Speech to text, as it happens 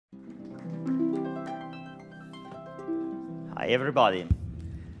Hi, everybody.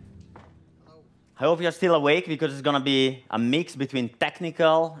 I hope you're still awake because it's going to be a mix between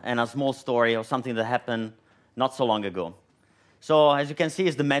technical and a small story of something that happened not so long ago. So as you can see,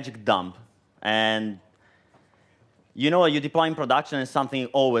 it's the magic dump. And you know, you deploy in production and something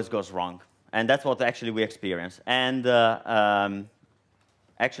always goes wrong. And that's what actually we experience. And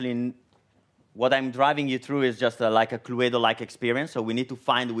actually, what I'm driving you through is just like a Cluedo-like experience. So we need to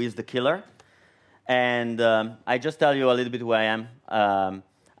find who is the killer. And I just tell you a little bit who I am.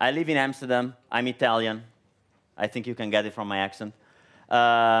 I live in Amsterdam. I'm Italian. I think you can get it from my accent.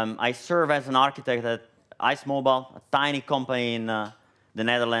 I serve as an architect at Ice Mobile, a tiny company in the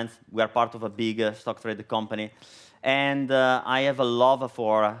Netherlands. We are part of a big stock-traded company. And I have a love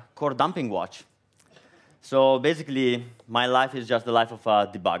for core dumping watch. So basically, my life is just the life of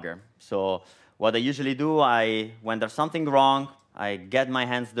a debugger. So what I usually do, when there's something wrong, I get my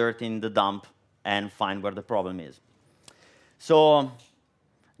hands dirty in the dump and find where the problem is. So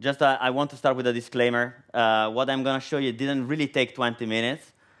just I want to start with a disclaimer. What I'm going to show you didn't really take 20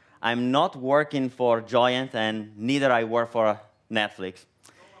 minutes. I'm not working for Giant, and neither I work for Netflix.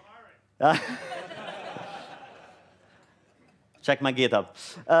 Check my GitHub.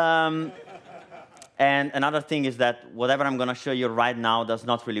 And another thing is that whatever I'm going to show you right now does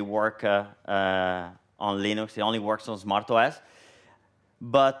not really work on Linux. It only works on SmartOS.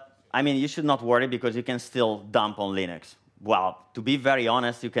 But I mean, you should not worry because you can still dump on Linux. Well, to be very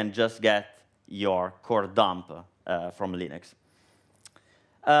honest, you can just get your core dump from Linux.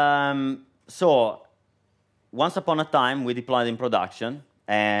 So once upon a time, we deployed in production,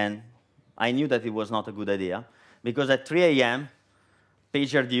 and I knew that it was not a good idea because at 3 a.m.,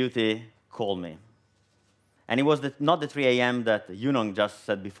 PagerDuty called me. And it was not the 3 a.m. that Yunong just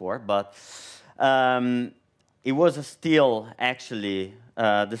said before, but it was still actually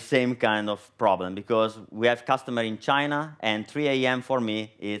the same kind of problem because we have customer in China, and 3 a.m. for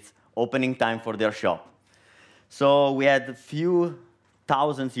me, it's opening time for their shop. So we had a few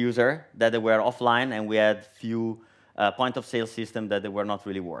thousand users that they were offline, and we had few point-of-sale systems that they were not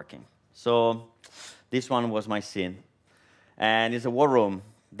really working. So this one was my scene. And it's a war room.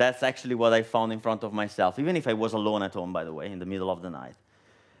 That's actually what I found in front of myself, even if I was alone at home, by the way, in the middle of the night.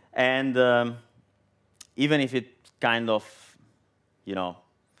 And even if it kind of, you know,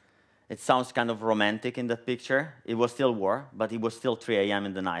 it sounds kind of romantic in that picture, it was still war, but it was still 3 a.m.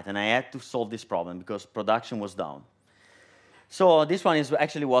 in the night. And I had to solve this problem because production was down. So this one is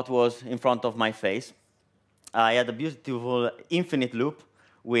actually what was in front of my face. I had a beautiful infinite loop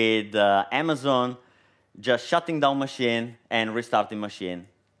with Amazon just shutting down machine and restarting machine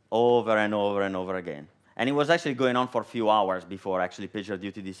over and over and over again. And it was actually going on for a few hours before actually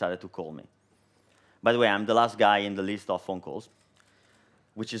PagerDuty decided to call me. By the way, I'm the last guy in the list of phone calls,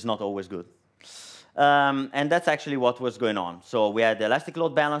 which is not always good. And that's actually what was going on. So we had the Elastic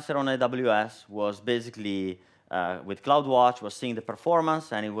Load Balancer on AWS, was basically with CloudWatch, was seeing the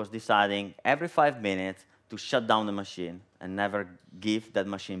performance, and it was deciding every 5 minutes to shut down the machine and never give that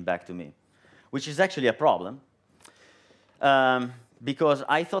machine back to me, which is actually a problem. Because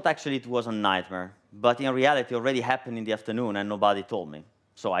I thought actually it was a nightmare, but in reality it already happened in the afternoon and nobody told me.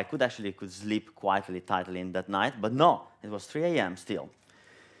 So I could sleep quietly, tightly in that night, but no, it was 3 a.m. still.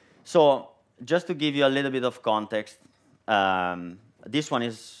 So just to give you a little bit of context, this one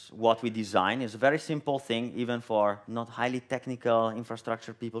is what we design. It's a very simple thing, even for not highly technical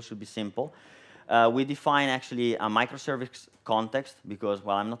infrastructure people should be simple. We define actually a microservice context because,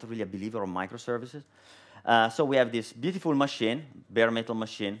 well, I'm not really a believer of microservices. So we have this beautiful machine, bare metal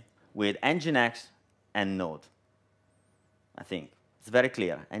machine, with Nginx and Node. I think it's very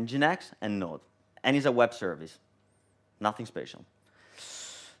clear. Nginx and Node. And it's a web service. Nothing special.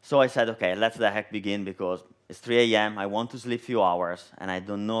 So I said, OK, let's the heck begin, because it's 3 a.m., I want to sleep a few hours, and I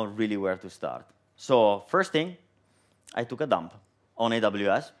don't know really where to start. So first thing, I took a dump on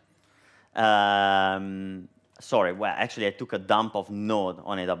AWS. Sorry, well, actually, I took a dump of Node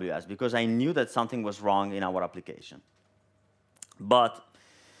on AWS because I knew that something was wrong in our application. But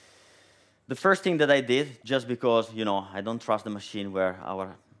the first thing that I did, just because, you know, I don't trust the machine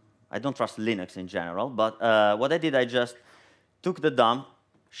I don't trust Linux in general, but what I did, I just took the dump,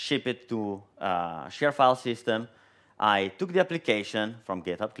 ship it to a share file system. I took the application from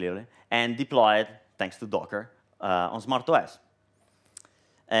GitHub, clearly, and deployed, thanks to Docker, on SmartOS.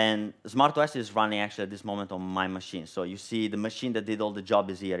 And SmartOS is running actually at this moment on my machine. So you see the machine that did all the job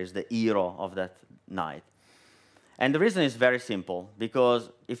is here, is the hero of that night. And the reason is very simple, because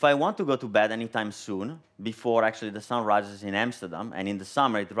if I want to go to bed anytime soon, before actually the sun rises in Amsterdam, and in the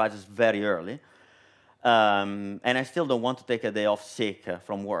summer it rises very early, and I still don't want to take a day off sick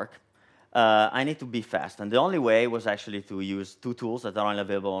from work, I need to be fast. And the only way was actually to use two tools that are only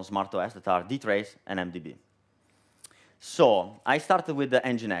available on SmartOS, that are dtrace and MDB. So I started with the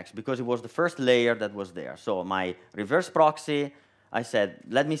Nginx because it was the first layer that was there. So my reverse proxy, I said,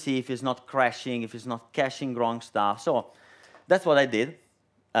 let me see if it's not crashing, if it's not caching wrong stuff. So that's what I did.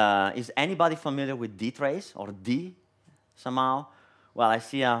 Is anybody familiar with dtrace or D somehow? Well, I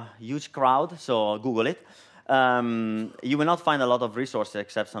see a huge crowd, so Google it. You will not find a lot of resources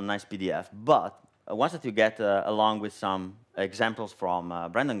except some nice PDF. But once that you get along with some examples from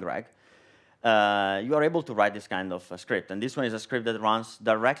Brandon Gregg, you are able to write this kind of script. And this one is a script that runs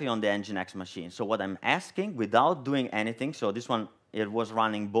directly on the Nginx machine. So what I'm asking, without doing anything, so this one, it was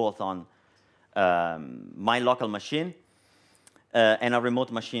running both on my local machine and a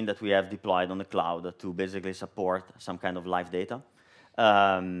remote machine that we have deployed on the cloud to basically support some kind of live data.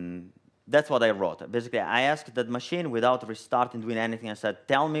 That's what I wrote. Basically, I asked that machine without restarting, doing anything. I said,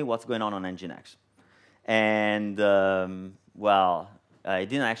 tell me what's going on Nginx. And, well, it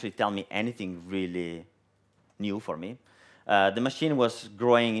didn't actually tell me anything really new for me. The machine was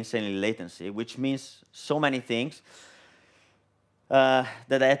growing insanely latency, which means so many things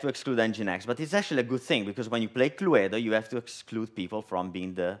that I had to exclude Nginx. But it's actually a good thing, because when you play Cluedo, you have to exclude people from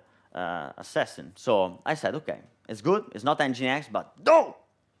being the assassin. So I said, OK, it's good. It's not Nginx, but no!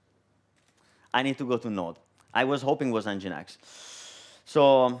 I need to go to Node. I was hoping it was Nginx.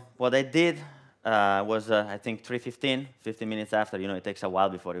 So what I did was, I think, 3:15, 15 minutes after. You know, it takes a while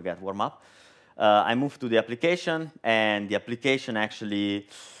before you get warm up. I moved to the application, and the application actually,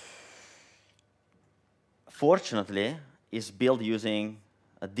 fortunately, is built using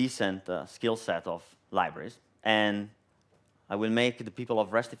a decent skill set of libraries. And I will make the people of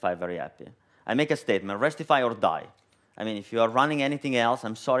Restify very happy. I make a statement, Restify or die. I mean, if you are running anything else,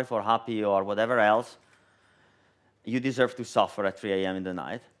 I'm sorry for Happy or whatever else, you deserve to suffer at 3 a.m. in the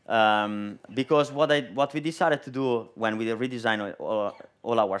night. Because what we decided to do when we redesigned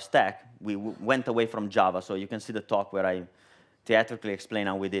all our stack, we went away from Java. So you can see the talk where I theatrically explain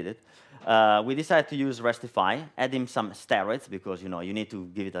how we did it. We decided to use Restify, add in some steroids, because you need to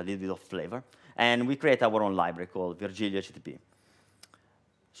give it a little bit of flavor. And we create our own library called Virgilio HTTP.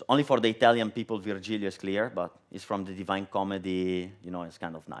 So only for the Italian people, Virgilio is clear, but it's from the Divine Comedy. It's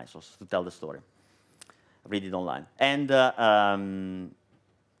kind of nice also to tell the story. Read it online. And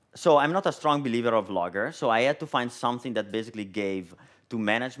so I'm not a strong believer of Logger, so I had to find something that basically gave to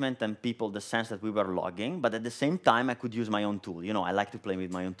management and people the sense that we were logging, but at the same time, I could use my own tool. I like to play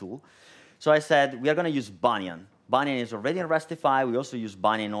with my own tool. So I said, we are going to use Bunyan. Bunyan is already in Restify. We also use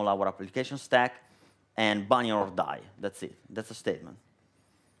Bunyan in all our application stack, and Bunyan or die. That's it. That's a statement.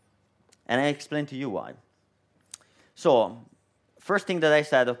 And I explained to you why. So first thing that I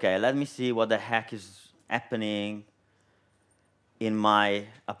said, OK, let me see what the heck is happening in my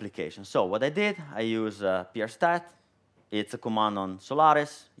application. So what I did, I use prstat. It's a command on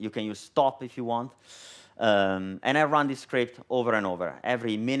Solaris. You can use stop if you want. And I run this script over and over.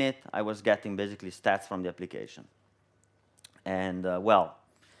 Every minute, I was getting basically stats from the application. And well,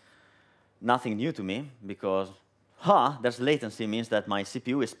 nothing new to me, because there's latency, means that my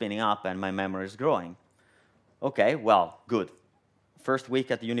CPU is spinning up and my memory is growing. OK, well, good. First week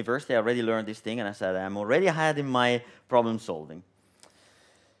at the university, I already learned this thing, and I said, I'm already ahead in my problem solving.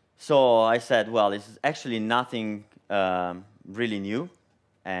 So I said, well, this is actually nothing really new,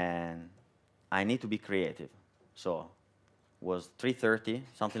 and I need to be creative. So it was 3:30,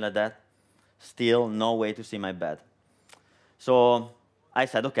 something like that. Still no way to see my bed. So I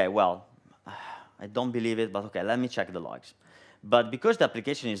said, OK, well, I don't believe it, but OK, let me check the logs. But because the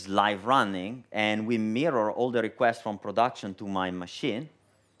application is live running, and we mirror all the requests from production to my machine,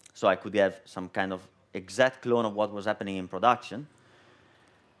 so I could have some kind of exact clone of what was happening in production,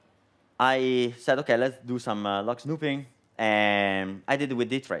 I said, OK, let's do some log snooping. And I did it with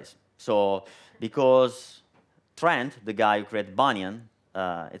dtrace. So because Trent, the guy who created Bunyan,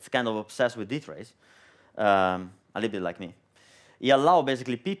 it's kind of obsessed with dtrace, a little bit like me. He allowed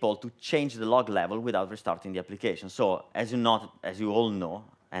basically people to change the log level without restarting the application. So as you all know,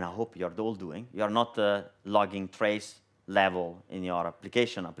 and I hope you're all doing, you are not logging trace level in your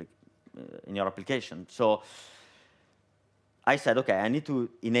application. So I said, OK, I need to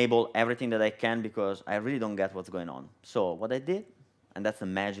enable everything that I can, because I really don't get what's going on. So what I did, and that's the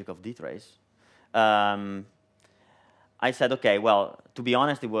magic of dtrace, I said, OK, well, to be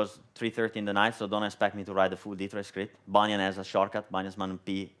honest, it was 3:30 in the night, so don't expect me to write the full dtrace script. Bunyan has a shortcut, Bunyan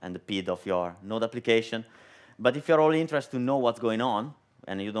P, and the PID of your Node application. But if you're all interested to know what's going on,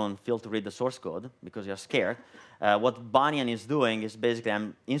 and you don't feel to read the source code because you're scared, what Banyan is doing is basically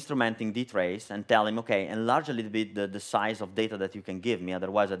I'm instrumenting dtrace and tell him, okay, enlarge a little bit the size of data that you can give me,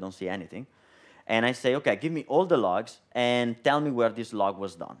 otherwise I don't see anything. And I say, okay, give me all the logs and tell me where this log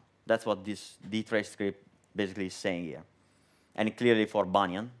was done. That's what this dtrace script basically is saying here. And clearly for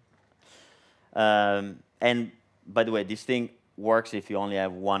Banyan. And by the way, this thing works if you only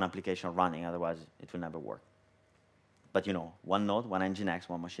have one application running, otherwise it will never work. But you know, one node, one Nginx,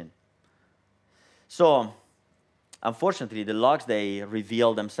 one machine. So unfortunately, the logs, they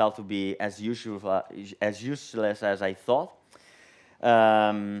reveal themselves to be as useless as I thought.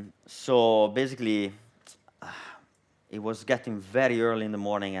 So basically, it was getting very early in the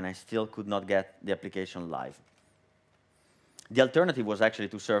morning, and I still could not get the application live. The alternative was actually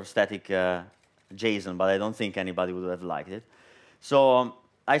to serve static JSON, but I don't think anybody would have liked it. So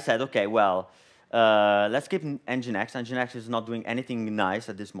I said, okay, well, let's keep Nginx. Nginx is not doing anything nice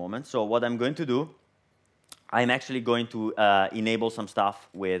at this moment. So what I'm going to do, I'm actually going to enable some stuff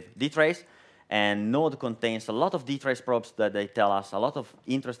with dtrace. And Node contains a lot of dtrace probes that they tell us a lot of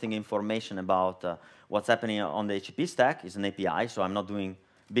interesting information about what's happening on the HTTP stack. It's an API, so I'm not doing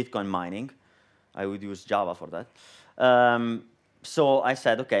Bitcoin mining. I would use Java for that. So I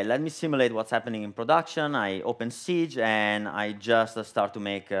said, okay, let me simulate what's happening in production. I open Siege, and I just start to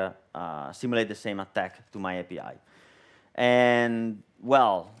simulate the same attack to my API. And,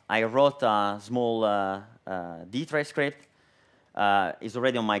 well, I wrote a small dtrace script. It's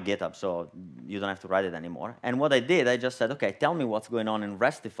already on my GitHub, so you don't have to write it anymore. And what I did, I just said, okay, tell me what's going on in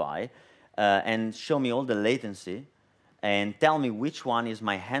Restify, and show me all the latency, and tell me which one is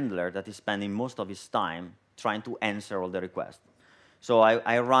my handler that is spending most of his time trying to answer all the requests. So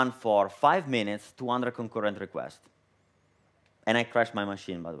I ran for 5 minutes, 200 concurrent requests. And I crashed my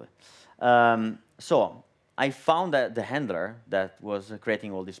machine, by the way. So I found that the handler that was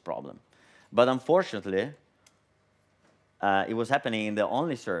creating all this problem. But unfortunately, it was happening in the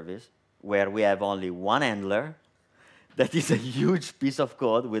only service where we have only one handler that is a huge piece of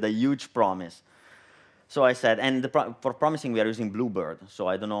code with a huge promise. So I said, and for promising, we are using Bluebird. So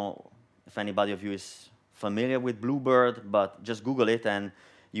I don't know if anybody of you is familiar with Bluebird, but just Google it, and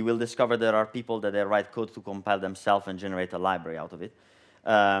you will discover there are people that they write code to compile themselves and generate a library out of it,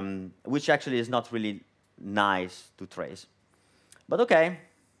 which actually is not really nice to trace. But okay,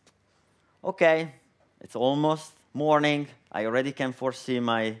 it's almost morning. I already can foresee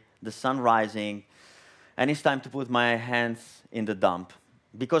the sun rising, and it's time to put my hands in the dump,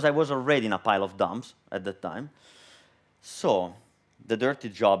 because I was already in a pile of dumps at that time. So the dirty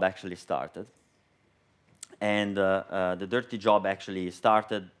job actually started. And the dirty job actually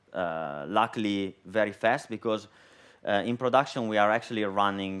started, luckily, very fast, because in production, we are actually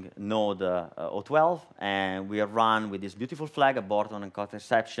running Node 012, and we are run with this beautiful flag, abort on caught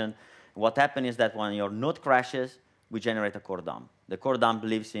exception. What happens is that when your node crashes, we generate a core dump. The core dump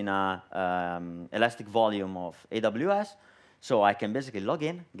lives in an elastic volume of AWS, so I can basically log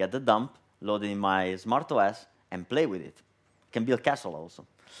in, get the dump, load it in my SmartOS, and play with it. Can build castle also.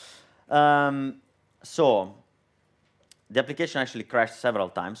 So the application actually crashed several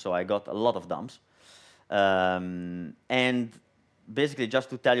times, so I got a lot of dumps. And basically, just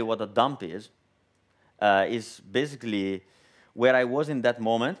to tell you what a dump is basically where I was in that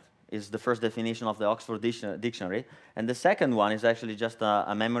moment, is the first definition of the Oxford Dictionary. And the second one is actually just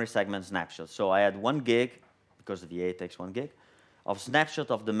a memory segment snapshot. So I had 1 gig, because the V8 takes 1 gig, of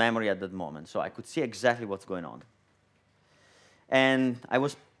snapshot of the memory at that moment. So I could see exactly what's going on. And I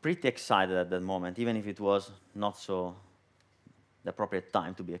was pretty excited at that moment, even if it was not so the appropriate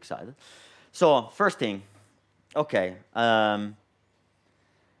time to be excited. So first thing, okay, I'm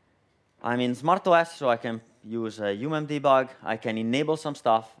in SmartOS, so I can use a debug. I can enable some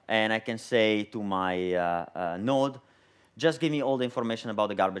stuff, and I can say to my node, just give me all the information about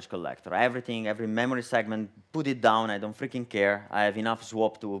the garbage collector. Everything, every memory segment, put it down. I don't freaking care. I have enough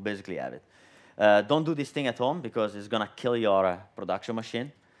swap to basically have it. Don't do this thing at home, because it's going to kill your production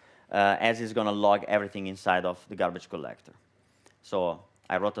machine, as it's going to log everything inside of the garbage collector. So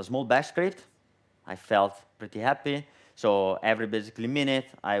I wrote a small bash script. I felt pretty happy. So every basically minute,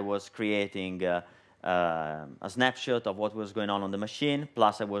 I was creating a snapshot of what was going on the machine,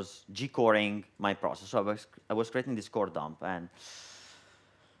 plus I was G-coring my process. So I was creating this core dump. And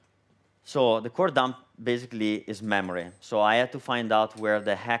so the core dump basically is memory. So I had to find out where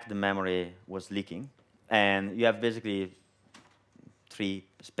the heck the memory was leaking. And you have basically 3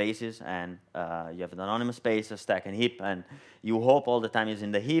 spaces, and you have an anonymous space, a stack, and heap. And you hope all the time it's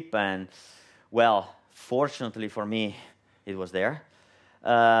in the heap. And, well, fortunately for me, it was there.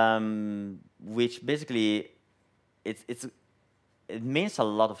 Which basically, it's it means a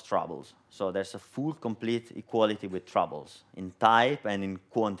lot of troubles. So there's a full, complete equality with troubles in type and in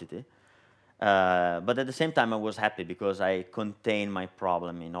quantity. But at the same time, I was happy because I contained my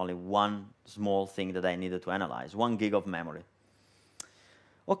problem in only one small thing that I needed to analyze, 1 gig of memory.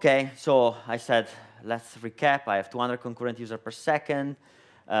 OK, so I said, let's recap. I have 200 concurrent users per second.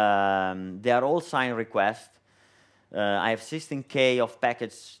 They are all signed requests. I have 16K of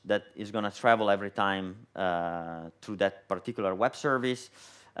packets that is going to travel every time through that particular web service.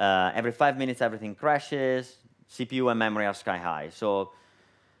 Every 5 minutes, everything crashes. CPU and memory are sky high. So,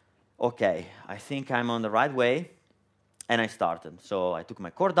 OK, I think I'm on the right way. And I started. So I took my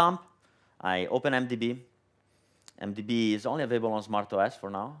core dump. I opened MDB. MDB is only available on SmartOS for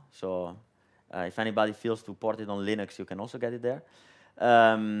now. So if anybody feels to port it on Linux, you can also get it there.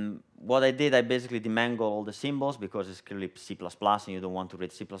 What I did, I basically demangled all the symbols because it's clearly C++ and you don't want to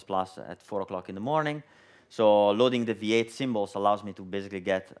read C++ at 4 o'clock in the morning. So loading the V8 symbols allows me to basically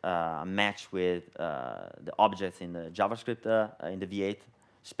get a match with the objects in the JavaScript in the V8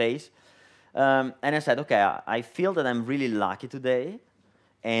 space. And I said, OK, I feel that I'm really lucky today.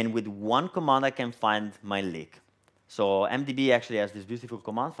 And with one command, I can find my leak. So MDB actually has this beautiful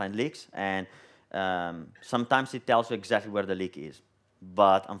command, find leaks. And sometimes it tells you exactly where the leak is.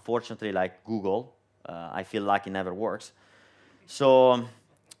 But unfortunately, like Google, I feel like it never works. So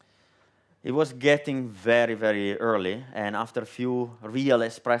it was getting very, very early. And after a few real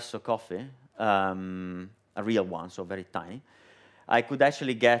espresso coffee, a real one, so very tiny, I could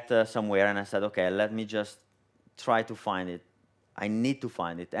actually get somewhere. And I said, OK, let me just try to find it. I need to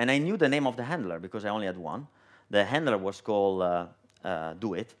find it. And I knew the name of the handler because I only had one. The handler was called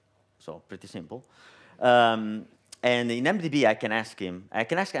do it, so pretty simple. And in MDB, I can ask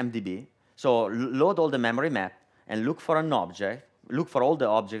MDB, so load all the memory map and look for an object, look for all the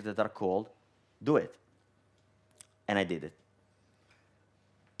objects that are called do it. And I did it.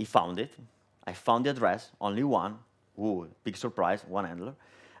 He found it. I found the address, only one. Ooh, big surprise, one handler.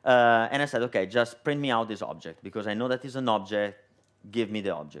 And I said, OK, just print me out this object, because I know that is an object. Give me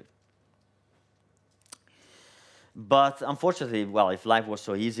the object. But unfortunately, well, if life was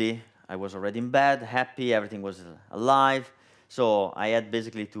so easy, I was already in bed, happy, everything was alive. So I had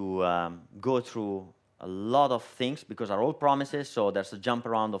basically to go through a lot of things, because are all promises. So there's a jump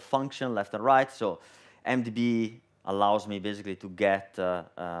around of function left and right. So MDB allows me basically to get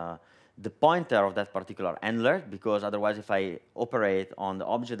the pointer of that particular handler, because otherwise if I operate on the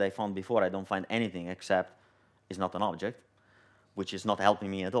object I found before, I don't find anything except it's not an object, which is not helping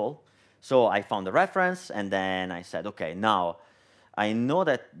me at all. So I found the reference, and then I said, OK, now I know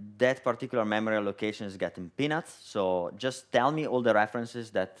that that particular memory allocation is getting peanuts, so just tell me all the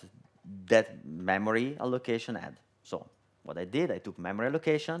references that that memory allocation had. So what I did, I took memory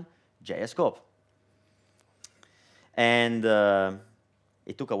allocation, JS scope. And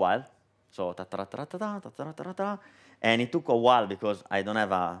it took a while. So and it took a while because I don't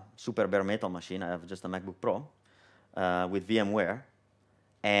have a super bare metal machine. I have just a MacBook Pro with VMware.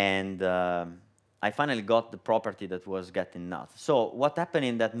 And I finally got the property that was getting nuts. So what happened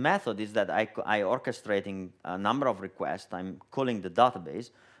in that method is that I orchestrating a number of requests. I'm calling the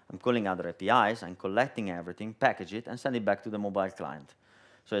database. I'm calling other APIs. I'm collecting everything, package it, and send it back to the mobile client.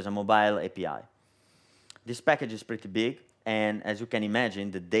 So it's a mobile API. This package is pretty big. And as you can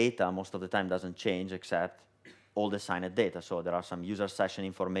imagine, the data most of the time doesn't change except all the signed data. So there are some user session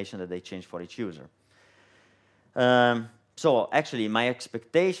information that they change for each user. So actually, my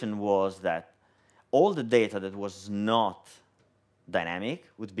expectation was that all the data that was not dynamic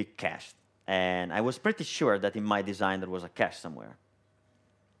would be cached. And I was pretty sure that in my design there was a cache somewhere.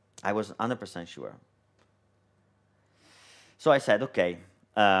 I was 100% sure. So I said, OK,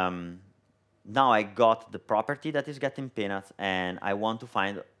 now I got the property that is getting peanuts, and I want to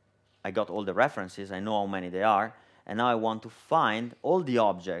find, I got all the references, I know how many they are, and now I want to find all the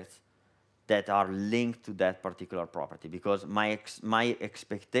objects that are linked to that particular property, because my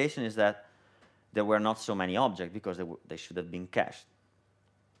expectation is that there were not so many objects, because they should have been cached.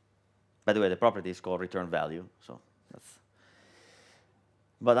 By the way, the property is called return value, so that's.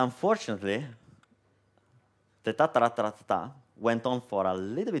 But unfortunately, the ta-ta-ta-ta-ta went on for a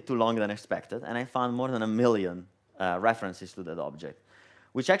little bit too long than expected, and I found more than 1 million references to that object,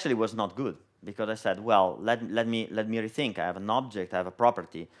 which actually was not good, because I said, well, let me rethink. I have an object, I have a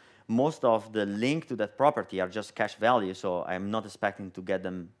property. Most of the link to that property are just cache values, so I'm not expecting to get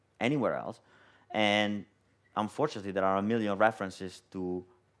them anywhere else. And unfortunately, there are 1 million references to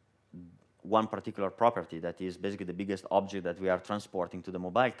one particular property that is basically the biggest object that we are transporting to the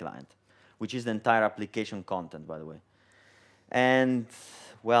mobile client, which is the entire application content, by the way. And,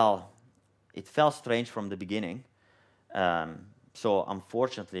 well, it felt strange from the beginning, So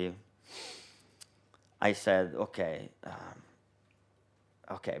unfortunately, I said, okay,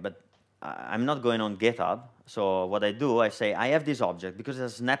 but I'm not going on GitHub. So what I do, I say, I have this object because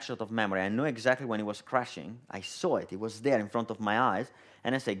it's a snapshot of memory. I know exactly when it was crashing. I saw it. It was there in front of my eyes.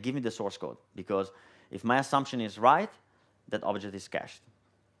 And I say, give me the source code. Because if my assumption is right, that object is cached.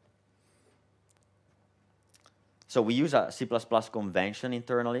 So we use a C++ convention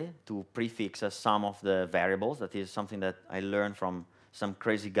internally to prefix some of the variables. That is something that I learned from some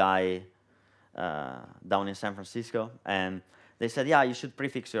crazy guy down in San Francisco. And they said, yeah, you should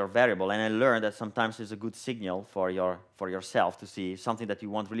prefix your variable. And I learned that sometimes it's a good signal for yourself to see something that you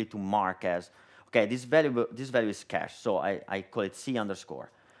want really to mark as, okay, this value is cached. So I call it C underscore.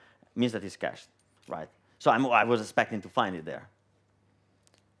 It means that it's cached, right? So I was expecting to find it there.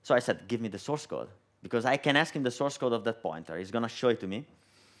 So I said, give me the source code. Because I can ask him the source code of that pointer. He's going to show it to me.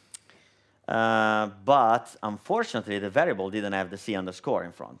 But unfortunately, the variable didn't have the C underscore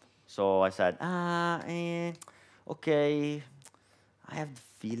in front. So I said, okay, I have the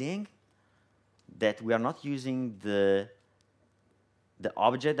feeling that we are not using the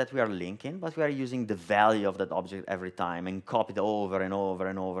object that we are linking, but we are using the value of that object every time and copy it over and over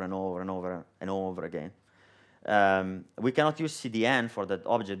and over and over and over and over again. We cannot use CDN for that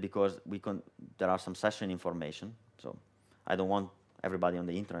object because there are some session information. So I don't want everybody on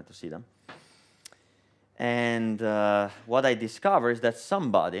the internet to see them. And what I discovered is that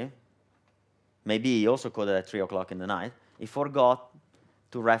somebody, maybe he also coded at 3 o'clock in the night, he forgot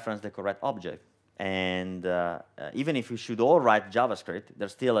to reference the correct object. And even if we should all write JavaScript,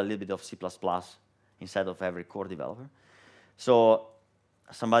 there's still a little bit of C++ inside of every core developer. So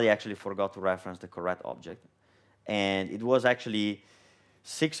somebody actually forgot to reference the correct object. And it was actually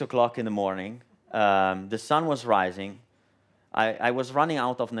 6 o'clock in the morning. The sun was rising. I was running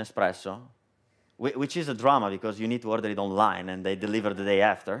out of Nespresso, which is a drama because you need to order it online, and they deliver the day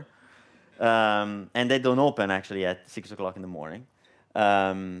after. And they don't open, actually, at 6 o'clock in the morning.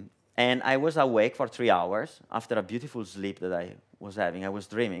 And I was awake for 3 hours after a beautiful sleep that I was having. I was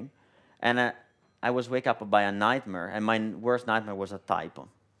dreaming. And I was wake up by a nightmare, and my worst nightmare was a typo.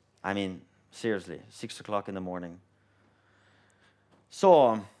 I mean, seriously, 6 o'clock in the morning.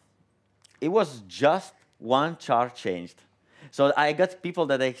 So it was just one chart changed. So I got people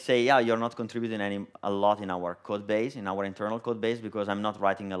that they say, yeah, you're not contributing a lot in our code base, in our internal code base, because I'm not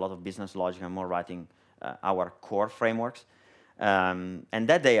writing a lot of business logic. I'm more writing our core frameworks. And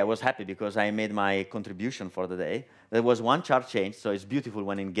that day I was happy because I made my contribution for the day. There was one chart change, so it's beautiful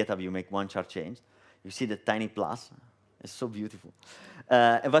when in GitHub you make one chart change. You see the tiny plus. It's so beautiful.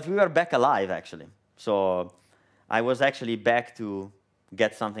 But we were back alive, actually. So I was actually back to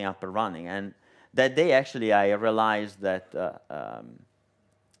get something up and running. And that day, actually, I realized that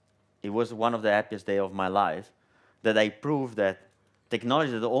it was one of the happiest days of my life, that I proved that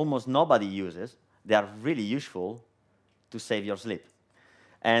technology that almost nobody uses, they are really useful to save your sleep.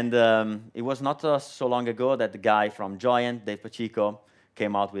 And it was not so long ago that the guy from Giant, Dave Pacheco,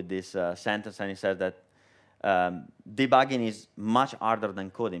 came out with this sentence, and he said that debugging is much harder than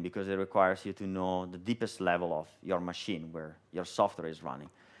coding because it requires you to know the deepest level of your machine where your software is running.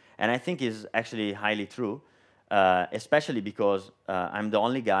 And I think it's actually highly true, especially because I'm the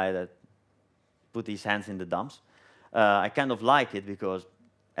only guy that put his hands in the dumps. I kind of like it because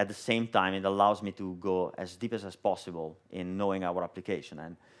at the same time it allows me to go as deep as possible in knowing our application.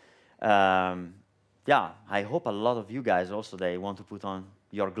 And yeah, I hope a lot of you guys also, they want to put on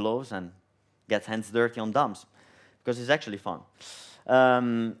your gloves and get hands dirty on dumps, because it's actually fun.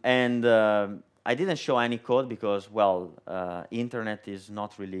 I didn't show any code because, well, internet is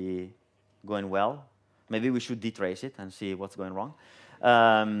not really going well. Maybe we should detrace it and see what's going wrong.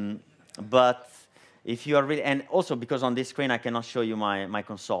 But if you are really, and also because on this screen I cannot show you my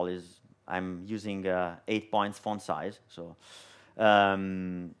console, I'm using 8 points font size, so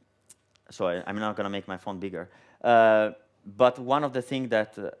I'm not going to make my font bigger. But one of the things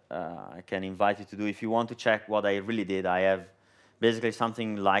that I can invite you to do, if you want to check what I really did, I have basically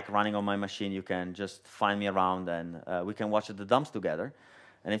something like running on my machine. You can just find me around, and we can watch the dumps together.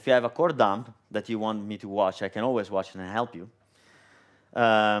 And if you have a core dump that you want me to watch, I can always watch it and help you.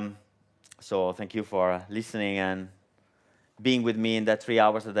 So thank you for listening and being with me in that 3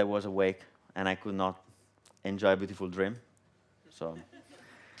 hours that I was awake and I could not enjoy a beautiful dream. So.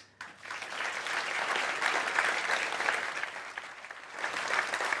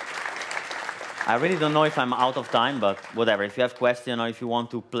 I really don't know if I'm out of time, but whatever. If you have questions or if you want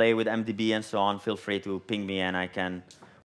to play with MDB and so on, feel free to ping me and I can